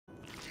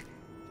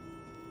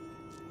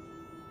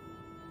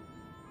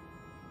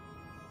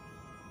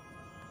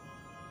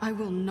I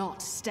will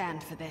not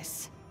stand for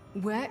this.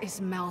 Where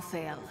is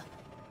Malthael?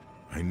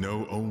 I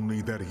know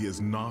only that he is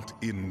not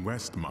in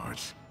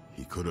Westmarch.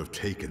 He could have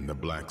taken the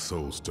Black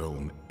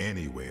Soulstone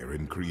anywhere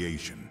in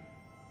creation.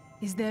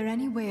 Is there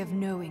any way of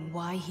knowing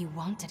why he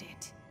wanted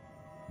it?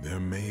 There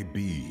may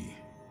be.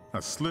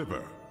 A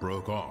sliver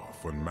broke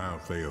off when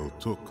Malthael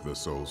took the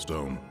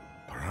Soulstone.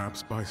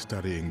 Perhaps by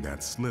studying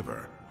that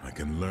sliver, I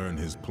can learn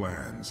his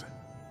plans.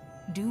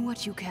 Do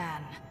what you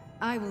can.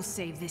 I will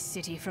save this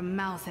city from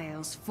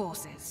Malthael's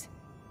forces.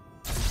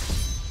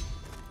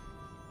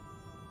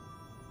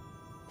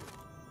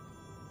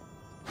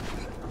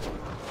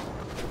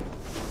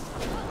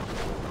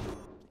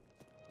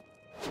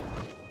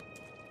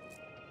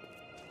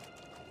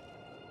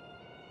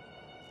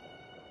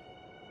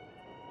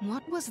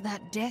 What was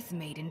that Death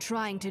Maiden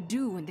trying to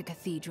do in the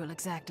cathedral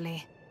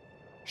exactly?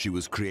 She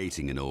was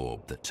creating an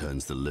orb that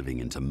turns the living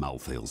into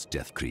Malthael's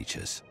death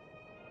creatures.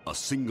 A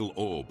single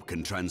orb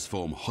can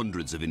transform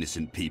hundreds of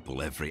innocent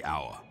people every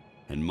hour,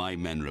 and my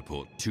men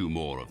report 2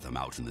 more of them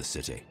out in the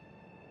city.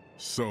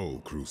 Soul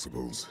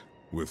Crucibles.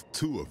 With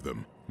 2 of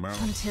them,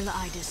 Until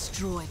I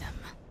destroy them.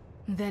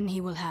 Then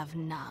he will have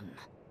none.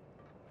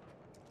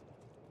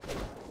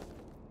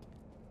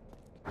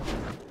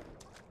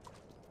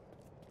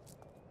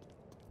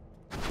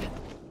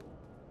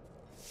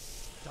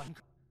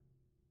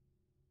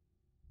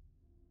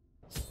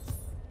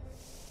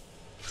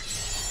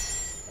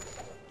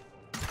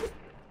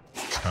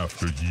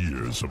 After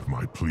years of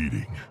my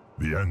pleading,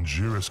 the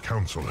Angiris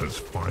Council has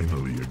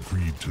finally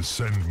agreed to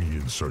send me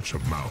in search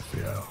of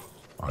Malthael.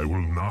 I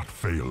will not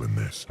fail in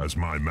this, as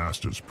my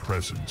master's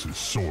presence is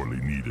sorely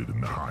needed in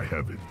the high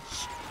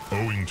heavens.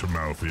 Owing to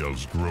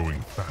Malthael's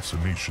growing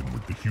fascination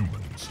with the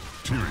humans,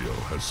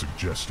 Tyrael has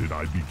suggested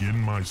I begin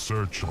my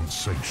search on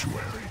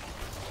Sanctuary.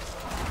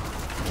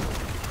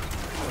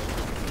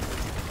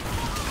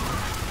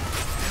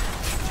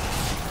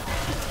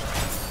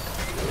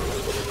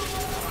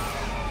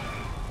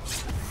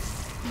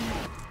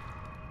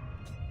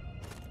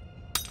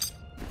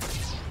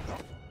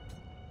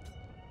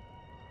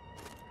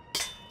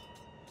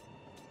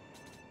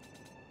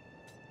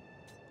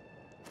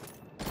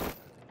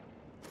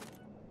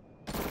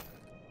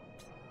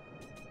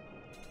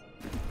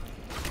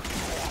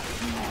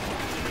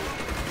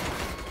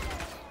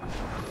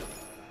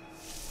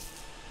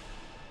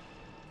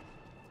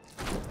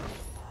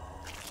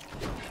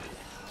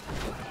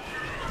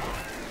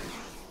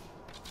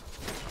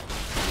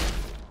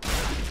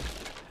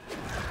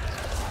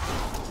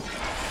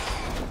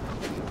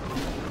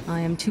 I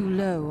am too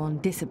low on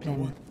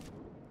discipline.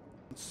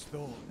 Once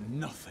thought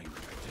nothing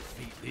could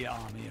defeat the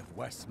army of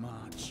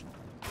Westmarch.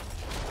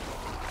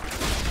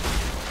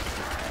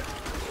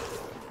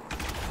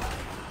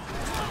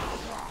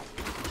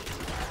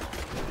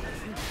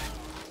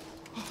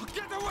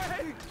 Get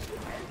away!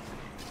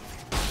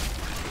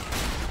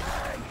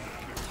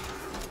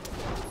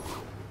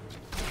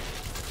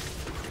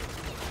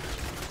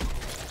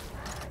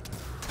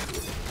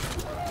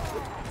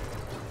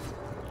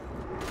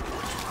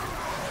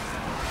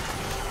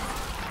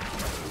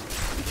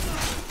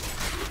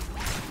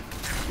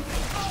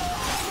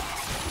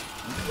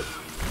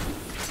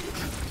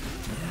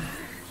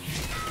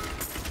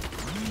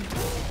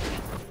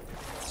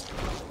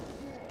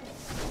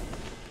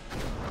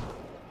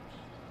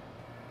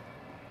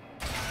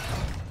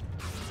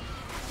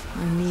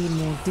 I need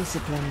more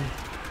discipline.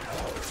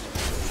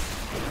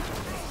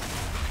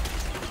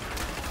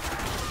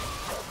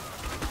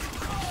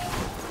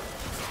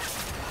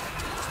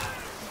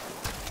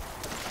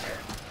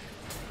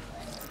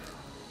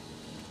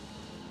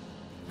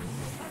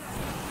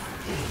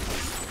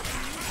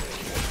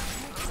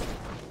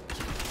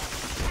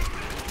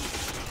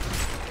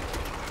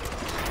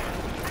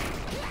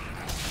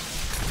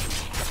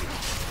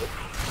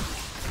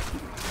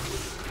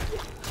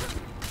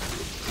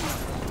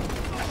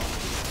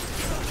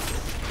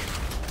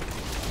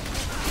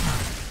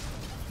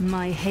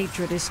 My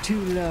hatred is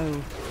too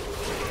low.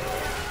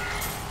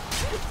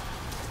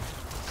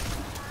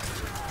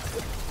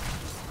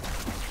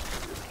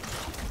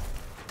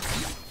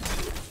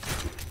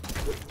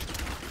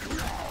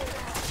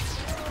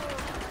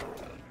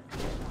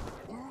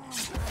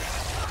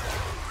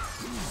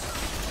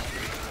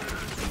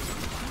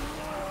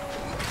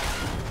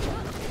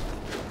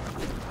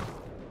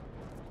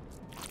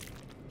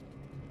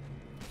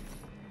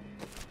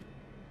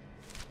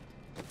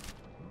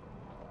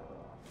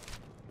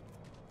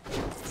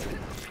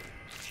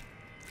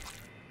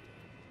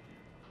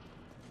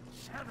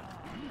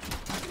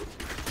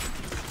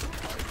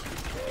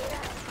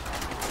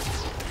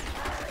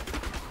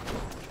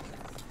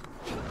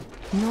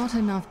 Not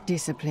enough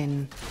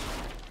discipline.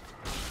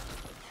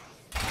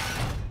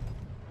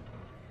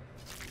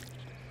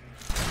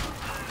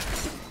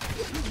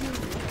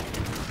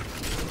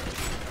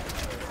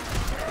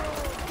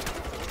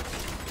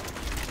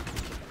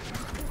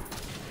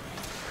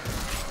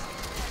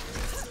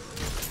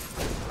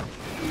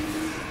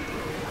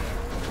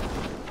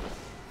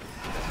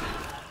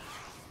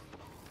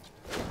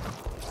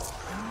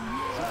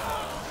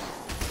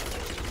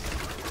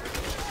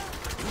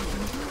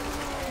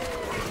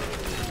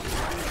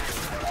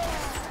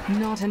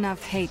 Not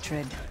enough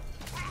hatred.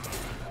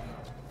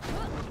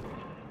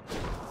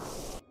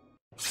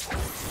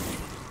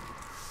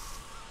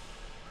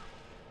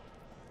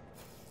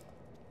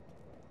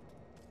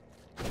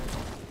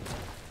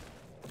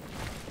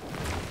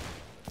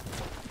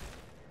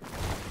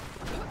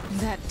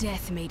 That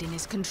Death Maiden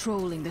is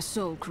controlling the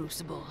Soul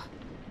Crucible.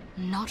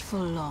 Not for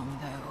long,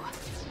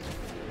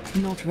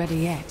 though. Not ready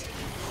yet.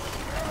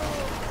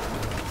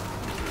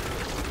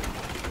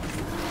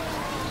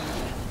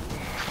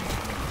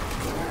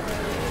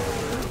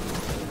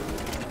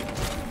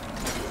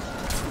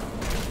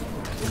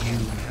 You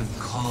have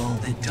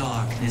called the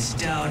darkness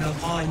down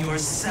upon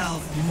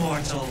yourself,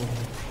 mortal.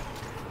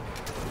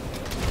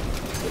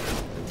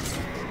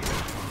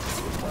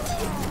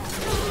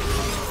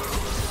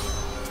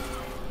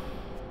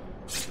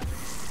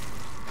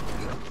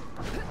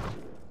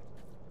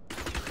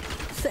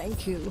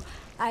 Thank you.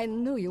 I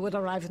knew you would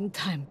arrive in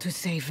time to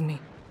save me.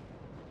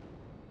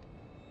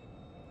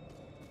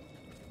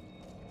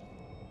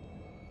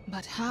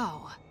 But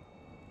how?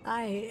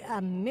 I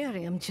am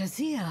Miriam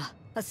Jazia,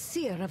 a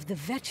seer of the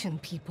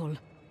Vetchin people.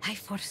 I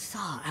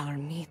foresaw our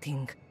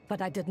meeting,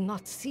 but I did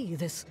not see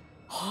this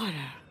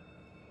horror.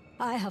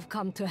 I have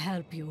come to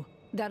help you.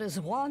 There is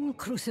one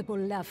crucible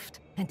left,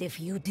 and if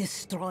you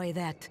destroy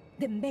that,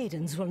 the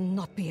maidens will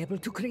not be able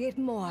to create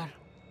more.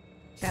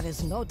 There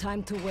is no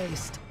time to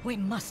waste. We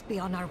must be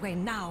on our way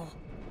now.